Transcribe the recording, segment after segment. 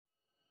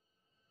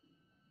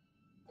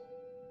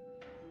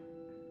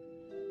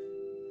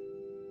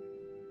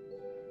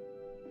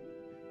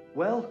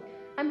Well?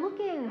 I'm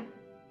looking.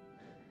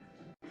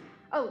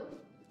 Oh,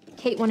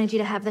 Kate wanted you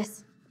to have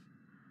this.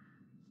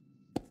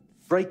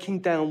 Breaking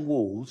down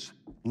walls,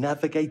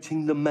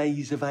 navigating the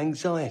maze of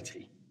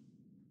anxiety.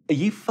 Are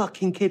you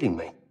fucking kidding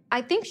me?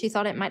 I think she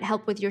thought it might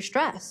help with your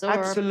stress, or...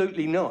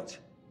 Absolutely not.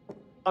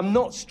 I'm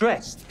not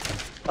stressed,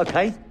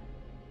 okay?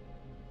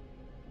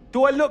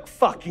 Do I look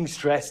fucking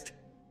stressed?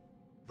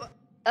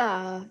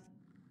 That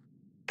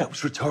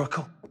was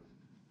rhetorical.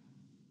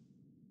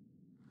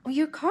 Well,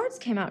 your cards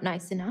came out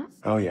nice enough.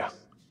 Oh yeah,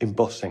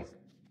 embossing.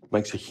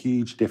 Makes a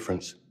huge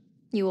difference.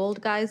 You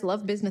old guys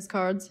love business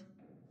cards.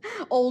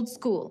 Old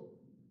school.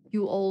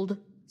 You old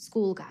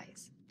school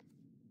guys.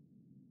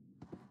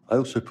 I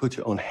also put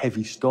it on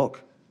heavy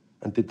stock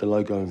and did the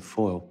logo in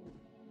foil.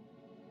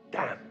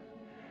 Damn.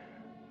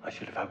 I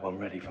should have had one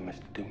ready for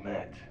Mr.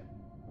 Dumet.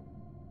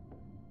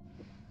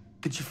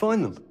 Did you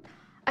find them?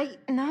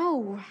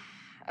 No.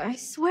 I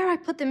swear I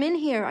put them in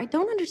here. I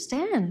don't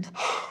understand.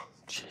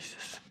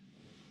 Jesus.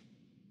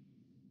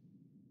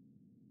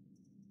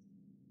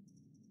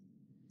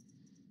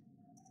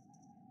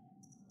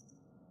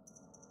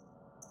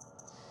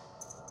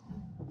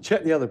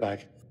 Check the other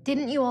bag.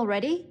 Didn't you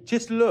already?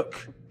 Just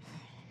look.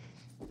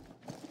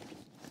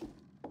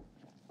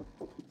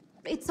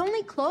 It's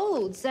only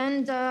clothes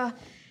and,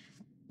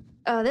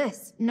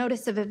 this.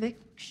 Notice of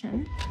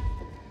eviction.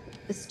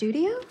 The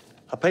studio?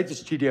 I paid the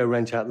studio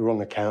rent out the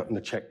wrong account and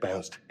the check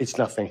bounced. It's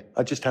nothing.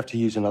 I just have to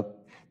use another...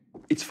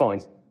 It's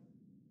fine.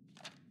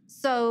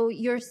 So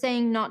you're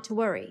saying not to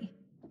worry?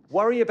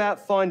 Worry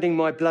about finding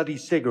my bloody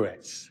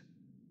cigarettes.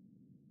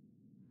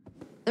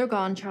 They're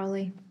gone,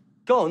 Charlie.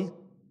 Gone?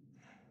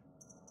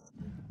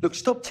 Look,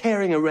 stop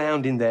tearing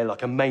around in there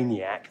like a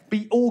maniac.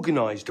 Be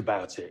organized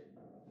about it.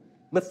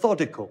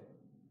 Methodical.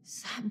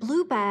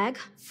 Blue bag,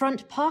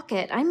 front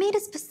pocket. I made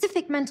a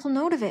specific mental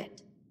note of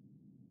it.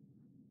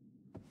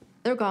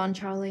 They're gone,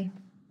 Charlie.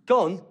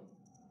 Gone?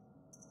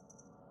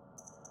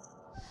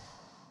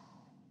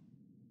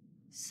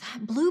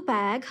 Blue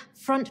bag,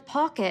 front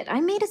pocket.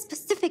 I made a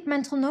specific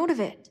mental note of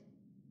it.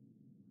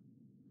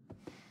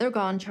 They're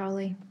gone,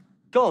 Charlie.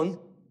 Gone?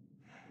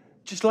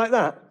 Just like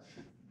that?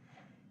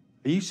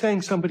 Are you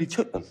saying somebody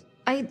took them?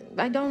 I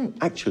don't...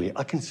 Actually,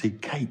 I can see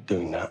Kate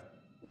doing that.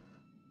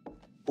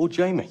 Or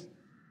Jamie.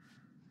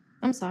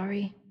 I'm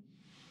sorry.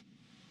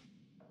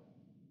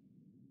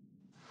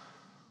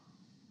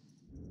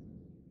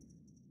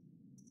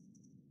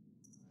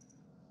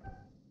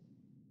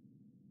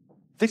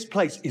 This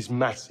place is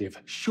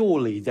massive.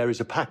 Surely there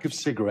is a pack of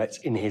cigarettes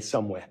in here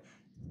somewhere.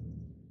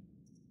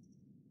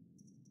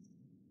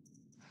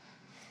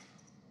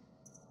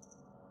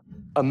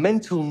 A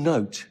mental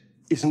note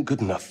isn't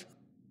good enough.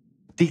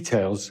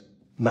 Details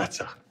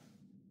matter.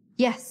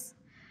 Yes,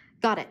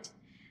 got it.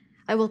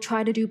 I will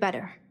try to do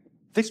better.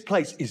 This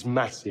place is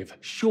massive.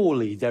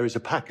 Surely there is a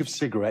pack of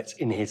cigarettes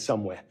in here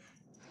somewhere.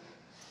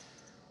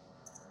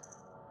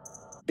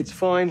 It's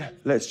fine.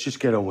 Let's just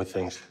get on with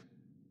things.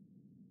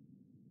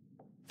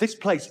 This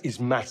place is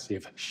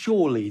massive.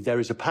 Surely there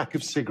is a pack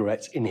of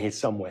cigarettes in here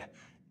somewhere.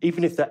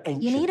 Even if they're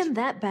ancient. You need them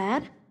that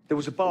bad? There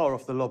was a bar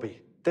off the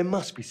lobby. There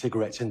must be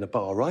cigarettes in the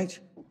bar, right?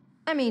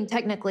 I mean,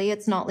 technically,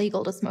 it's not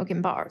legal to smoke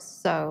in bars,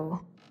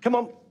 so... Come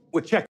on,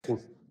 we're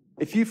checking.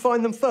 If you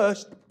find them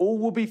first, all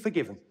will be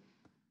forgiven.